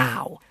buy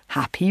now.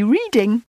 Happy reading!